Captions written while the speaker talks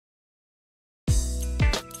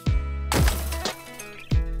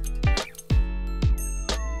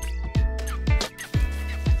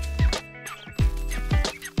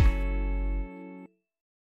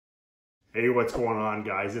Hey, what's going on,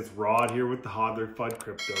 guys? It's Rod here with the Hodler FUD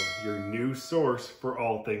Crypto, your new source for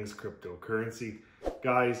all things cryptocurrency.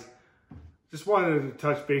 Guys, just wanted to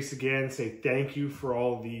touch base again, say thank you for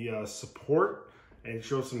all the support and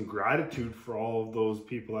show some gratitude for all of those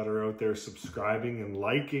people that are out there subscribing and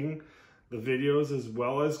liking the videos as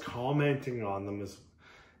well as commenting on them.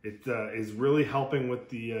 It is really helping with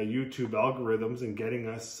the YouTube algorithms and getting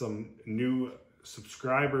us some new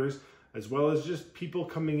subscribers, as well as just people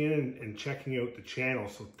coming in and checking out the channel.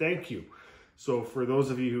 So thank you. So for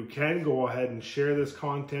those of you who can, go ahead and share this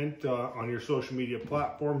content on your social media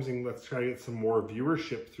platforms, and let's try to get some more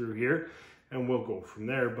viewership through here, and we'll go from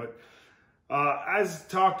there. But as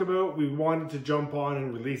talked about, we wanted to jump on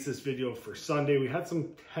and release this video for Sunday. We had some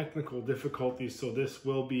technical difficulties, so this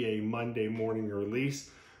will be a Monday morning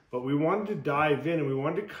release. But we wanted to dive in and we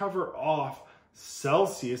wanted to cover off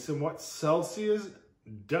Celsius and what Celsius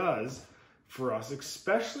does for us,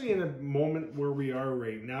 especially in a moment where we are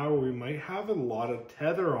right now, where we might have a lot of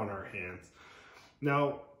tether on our hands.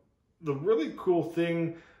 Now, the really cool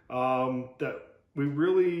thing that we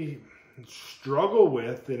really struggle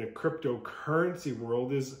with in a cryptocurrency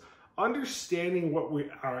world is understanding what we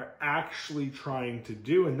are actually trying to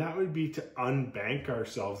do, and that would be to unbank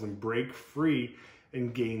ourselves and break free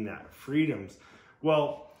and gain that freedoms.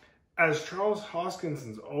 Well, as Charles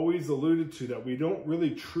Hoskinson's always alluded to, that we don't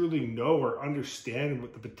really truly know or understand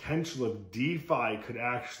what the potential of DeFi could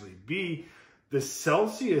actually be, the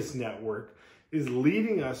Celsius network is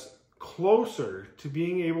leading us closer to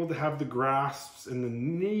being able to have the grasps and the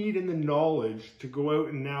need and the knowledge to go out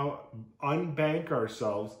and now unbank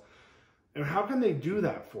ourselves. And how can they do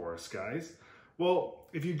that for us, guys? Well,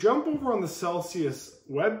 if you jump over on the Celsius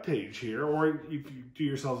webpage here, or if you do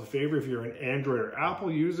yourselves a favor, if you're an Android or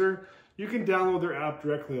Apple user, you can download their app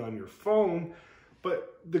directly on your phone.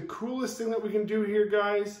 But the coolest thing that we can do here,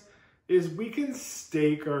 guys, is we can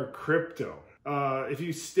stake our crypto. If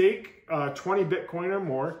you stake 20 Bitcoin or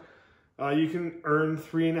more, you can earn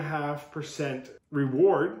 3.5%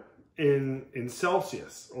 reward in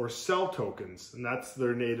Celsius, or Cell tokens. And that's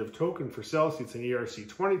their native token for Celsius. It's an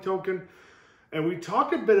ERC20 token. And we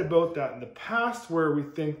talked a bit about that in the past, where we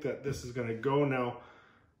think that this is going to go now.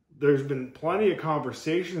 There's been plenty of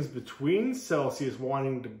conversations between Celsius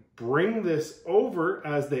wanting to bring this over,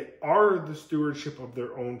 as they are the stewardship of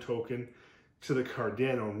their own token, to the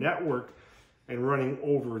Cardano network, and running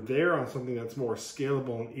over there on something that's more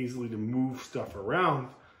scalable and easily to move stuff around.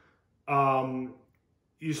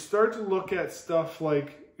 You start to look at stuff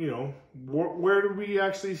like, you know, where do we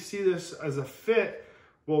actually see this as a fit?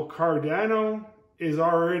 Well, Cardano is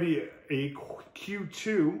already a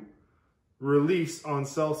Q2 release on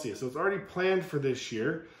Celsius. So it's already planned for this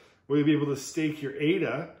year, where you'll be able to stake your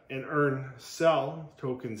ADA and earn Cell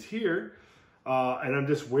tokens here. And I'm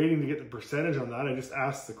just waiting to get the percentage on that. I just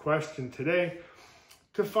asked the question today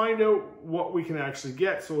to find out what we can actually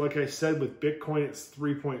get. So like I said, with Bitcoin, it's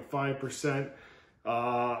 3.5%.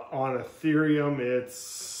 On Ethereum,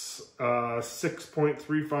 it's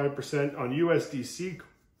 6.35%. On USDC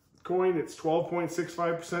coin, it's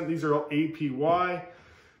 12.65%. These are all APY.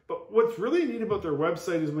 But what's really neat about their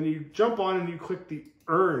website is when you jump on and you click the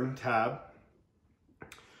Earn tab,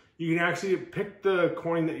 you can actually pick the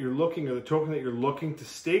coin that you're looking, or the token that you're looking to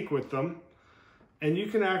stake with them. And you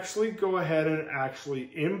can actually go ahead and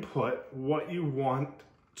actually input what you want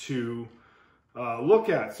to look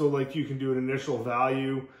at. So like, you can do an initial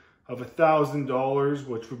value of $1,000,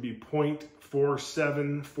 which would be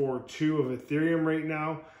 0.4742 of Ethereum right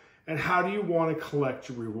now. And how do you want to collect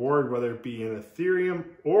your reward, whether it be in Ethereum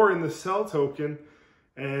or in the Cell token?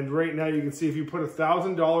 And right now you can see if you put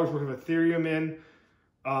 $1,000 worth of Ethereum in,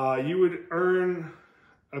 you would earn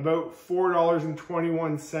about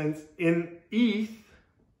 $4.21 in ETH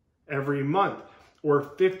every month, or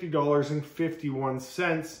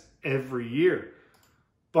 $50.51 every year.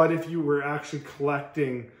 But if you were actually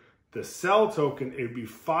collecting the Cell token, it would be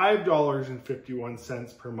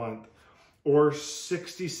 $5.51 per month, or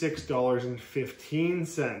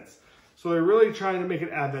 $66.15. So they're really trying to make it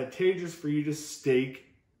advantageous for you to stake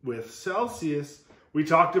with Celsius. We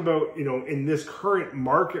talked about, you know, in this current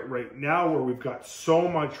market right now, where we've got so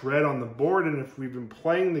much red on the board, and if we've been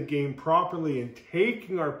playing the game properly and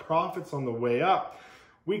taking our profits on the way up,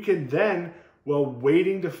 we can then, while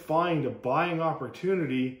waiting to find a buying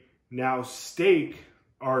opportunity, now stake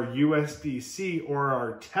our USDC or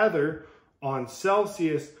our Tether on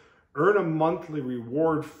Celsius, earn a monthly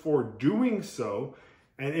reward for doing so.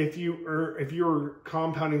 And if you're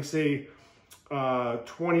compounding, say,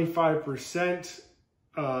 25%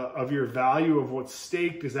 of your value of what's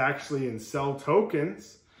staked is actually in Cell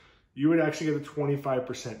tokens, you would actually get a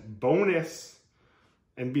 25% bonus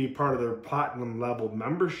and be part of their platinum level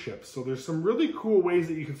membership. So there's some really cool ways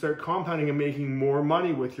that you can start compounding and making more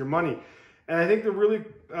money with your money. And I think the really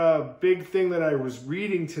big thing that I was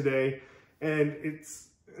reading today, and it's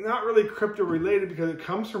not really crypto related because it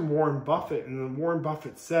comes from Warren Buffett, and Warren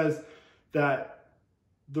Buffett says that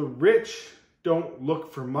the rich don't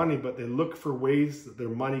look for money, but they look for ways that their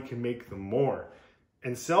money can make them more.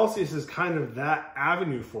 And Celsius is kind of that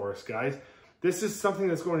avenue for us, guys. This is something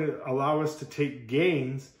that's going to allow us to take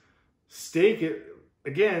gains, stake it.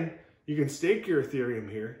 Again, you can stake your Ethereum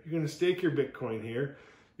here. You can stake your Bitcoin here.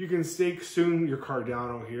 You can stake soon your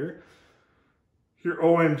Cardano here. Your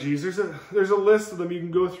OMGs. There's a list of them. You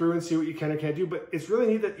can go through and see what you can and can't do. But it's really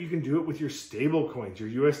neat that you can do it with your stable coins,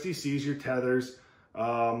 your USDCs, your Tethers.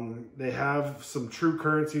 They have some true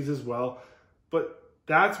currencies as well. But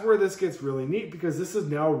that's where this gets really neat, because this is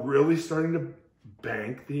now really starting to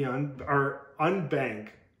bank the unbank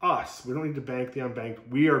us. We don't need to bank the unbanked.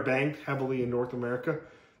 We are banked heavily in North America.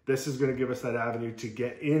 This is going to give us that avenue to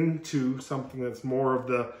get into something that's more of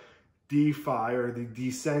the DeFi or the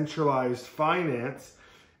decentralized finance.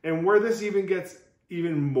 And where this even gets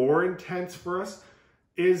even more intense for us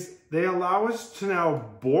is they allow us to now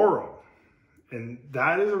borrow. And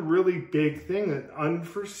that is a really big thing, an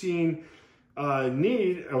unforeseen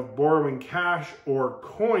need of borrowing cash or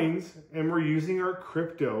coins, and we're using our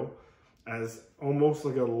crypto as almost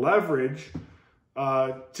like a leverage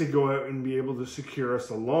to go out and be able to secure us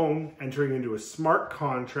a loan, entering into a smart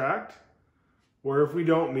contract where if we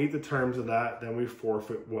don't meet the terms of that, then we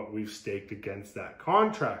forfeit what we've staked against that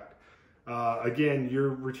contract. Again, you're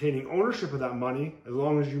retaining ownership of that money. As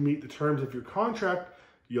long as you meet the terms of your contract,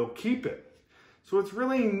 you'll keep it. So it's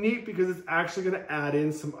really neat because it's actually going to add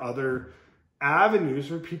in some other avenues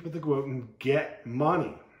for people to go out and get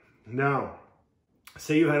money. Now,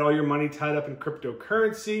 say you had all your money tied up in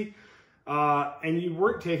cryptocurrency and you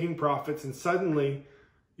weren't taking profits, and suddenly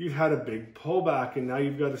you've had a big pullback, and now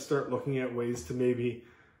you've got to start looking at ways to maybe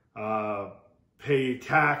pay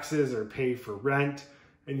taxes or pay for rent,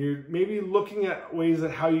 and you're maybe looking at ways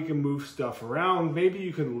at how you can move stuff around. Maybe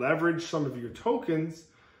you can leverage some of your tokens.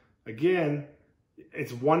 Again,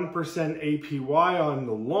 it's 1% APY on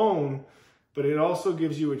the loan, but it also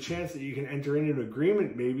gives you a chance that you can enter into an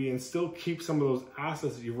agreement maybe and still keep some of those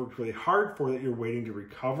assets that you've worked really hard for that you're waiting to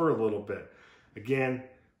recover a little bit. Again,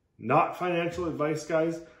 not financial advice,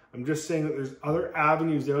 guys. I'm just saying that there's other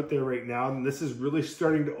avenues out there right now, and this is really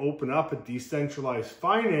starting to open up a decentralized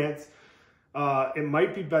finance. It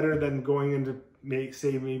might be better than going into,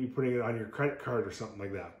 maybe putting it on your credit card or something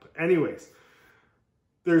like that. But anyways,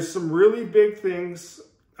 there's some really big things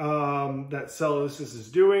that Celsius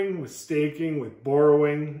is doing with staking, with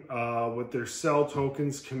borrowing, with their Cell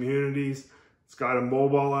tokens communities. It's got a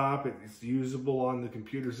mobile app. It's usable on the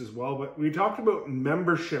computers as well. But we talked about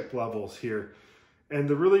membership levels here. And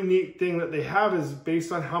the really neat thing that they have is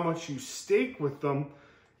based on how much you stake with them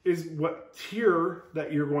is what tier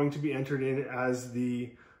that you're going to be entered in as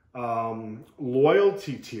the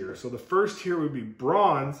loyalty tier. So the first tier would be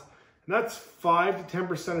bronze. And that's 5 to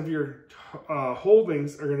 10% of your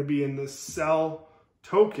holdings are going to be in the Cell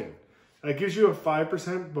token. That gives you a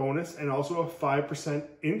 5% bonus and also a 5%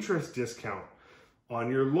 interest discount on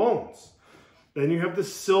your loans. Then you have the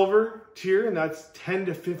silver tier, and that's 10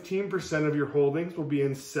 to 15% of your holdings will be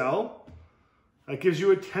in Cell. That gives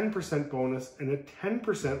you a 10% bonus and a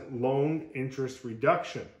 10% loan interest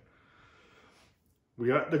reduction. We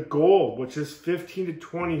got the gold, which is 15 to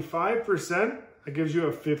 25%. That gives you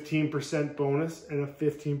a 15% bonus and a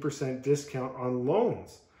 15% discount on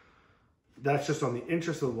loans. That's just on the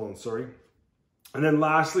interest of the loan, sorry. And then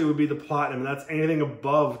lastly would be the platinum, and that's anything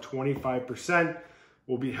above 25%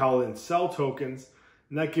 will be held in Cell tokens.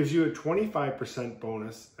 And that gives you a 25%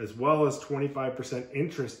 bonus as well as 25%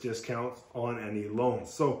 interest discounts on any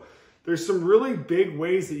loans. So there's some really big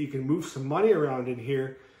ways that you can move some money around in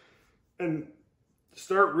here and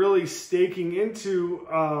start really staking into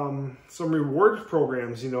some rewards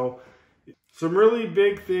programs, you know. Some really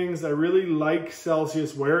big things. I really like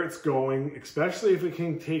Celsius, where it's going, especially if it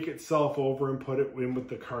can take itself over and put it in with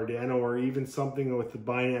the Cardano or even something with the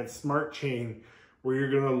Binance Smart Chain where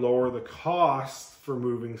you're going to lower the cost for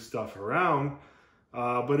moving stuff around.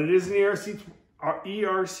 But it is an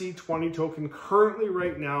ERC20 token currently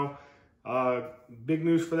right now. Big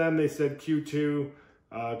news for them. They said Q2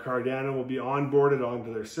 Cardano will be onboarded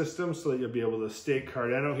onto their system so that you'll be able to stake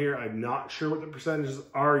Cardano here. I'm not sure what the percentages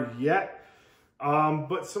are yet,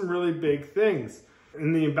 but some really big things.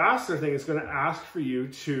 And the ambassador thing is going to ask for you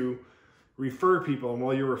to refer people. And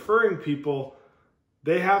while you're referring people,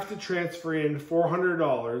 they have to transfer in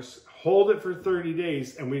 $400 hold it for 30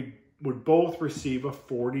 days, and we would both receive a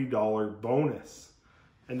 $40 bonus.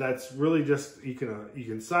 And that's really just, you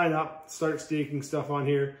can sign up, start staking stuff on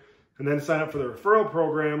here, and then sign up for the referral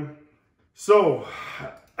program. So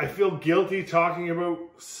I feel guilty talking about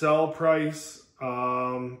sell price,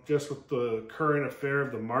 just with the current affair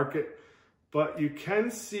of the market. But you can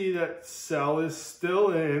see that sell is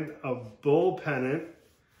still in a bull pennant.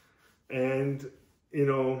 And, you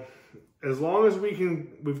know, as long as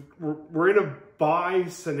we're in a buy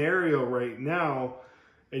scenario right now,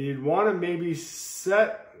 and you'd want to maybe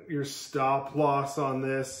set your stop loss on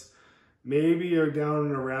this. Maybe you're down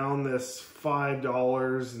and around this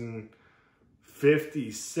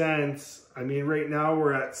 $5.50. I mean, right now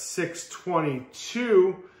we're at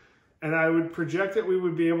 $6.22, and I would project that we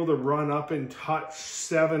would be able to run up and touch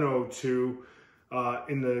 $7.02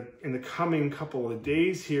 in the coming couple of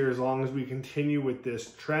days here, as long as we continue with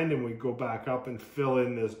this trend and we go back up and fill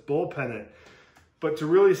in this bull pennant. But to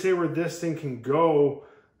really say where this thing can go,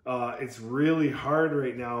 it's really hard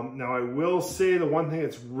right now. Now, I will say the one thing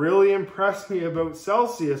that's really impressed me about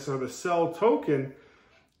Celsius, or the Cell token,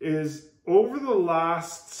 is over the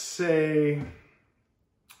last, say,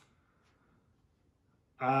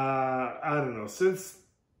 I don't know, since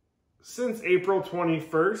April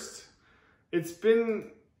 21st,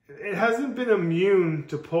 it hasn't been immune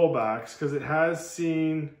to pullbacks, because it has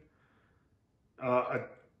seen a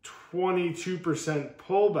 22%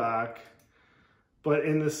 pullback. But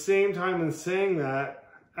in the same time in saying that,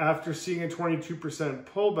 after seeing a 22%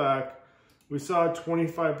 pullback, we saw a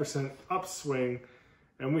 25% upswing.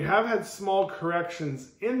 And we have had small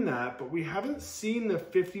corrections in that, but we haven't seen the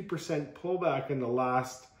 50% pullback in the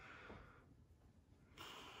last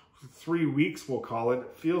 3 weeks, we'll call it.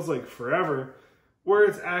 It feels like forever, where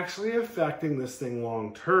it's actually affecting this thing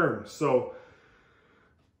long term. So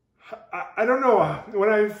I don't know. When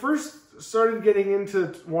I first started getting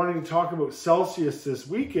into wanting to talk about Celsius this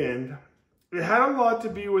weekend, it had a lot to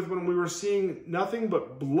be with when we were seeing nothing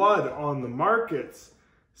but blood on the markets.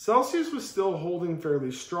 Celsius was still holding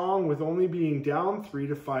fairly strong, with only being down 3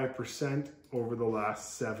 to 5% over the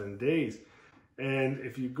last 7 days. And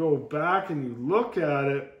if you go back and you look at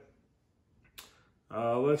it,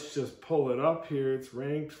 let's just pull it up here. It's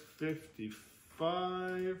ranked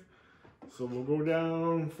 55. So we'll go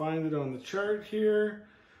down, find it on the chart here.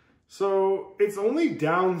 So it's only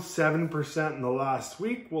down 7% in the last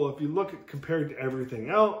week. Well, if you look at compared to everything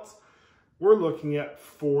else, we're looking at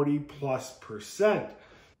 40+%.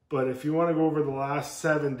 But if you want to go over the last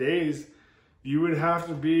 7 days, you would have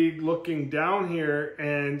to be looking down here,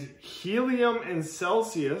 and helium and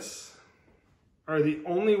Celsius are the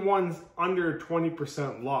only ones under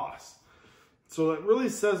 20% loss. So that really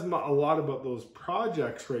says a lot about those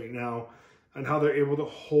projects right now and how they're able to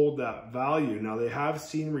hold that value. Now, they have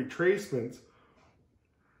seen retracements.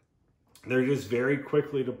 They're just very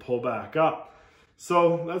quickly to pull back up.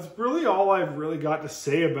 So that's really all I've really got to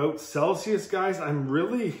say about Celsius, guys. I'm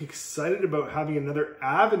really excited about having another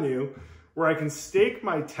avenue where I can stake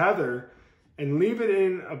my tether and leave it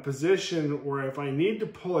in a position where if I need to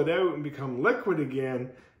pull it out and become liquid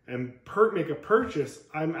again and make a purchase,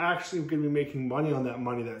 I'm actually going to be making money on that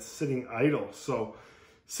money that's sitting idle. So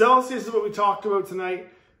Celsius is what we talked about tonight.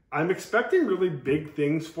 I'm expecting really big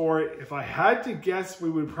things for it. If I had to guess,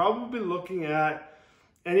 we would probably be looking at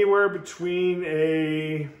anywhere between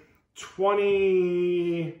a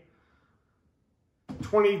 $22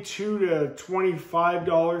 to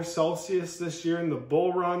 $25 Celsius this year in the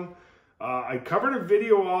bull run. I covered a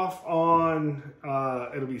video off on,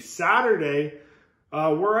 it'll be Saturday,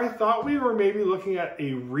 where I thought we were maybe looking at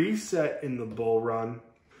a reset in the bull run.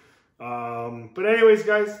 But anyways,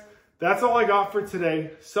 guys, that's all I got for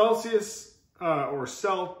today. Celsius, the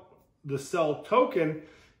Cell token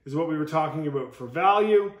is what we were talking about for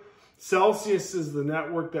value. Celsius is the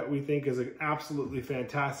network that we think is an absolutely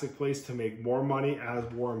fantastic place to make more money. As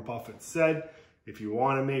Warren Buffett said, if you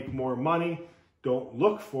want to make more money, don't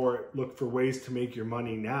look for it. Look for ways to make your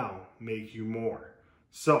money now, make you more.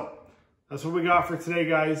 So that's what we got for today,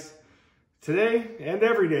 guys. Today and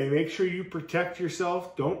every day, make sure you protect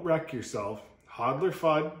yourself. Don't wreck yourself. Hodler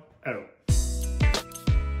Fudd out.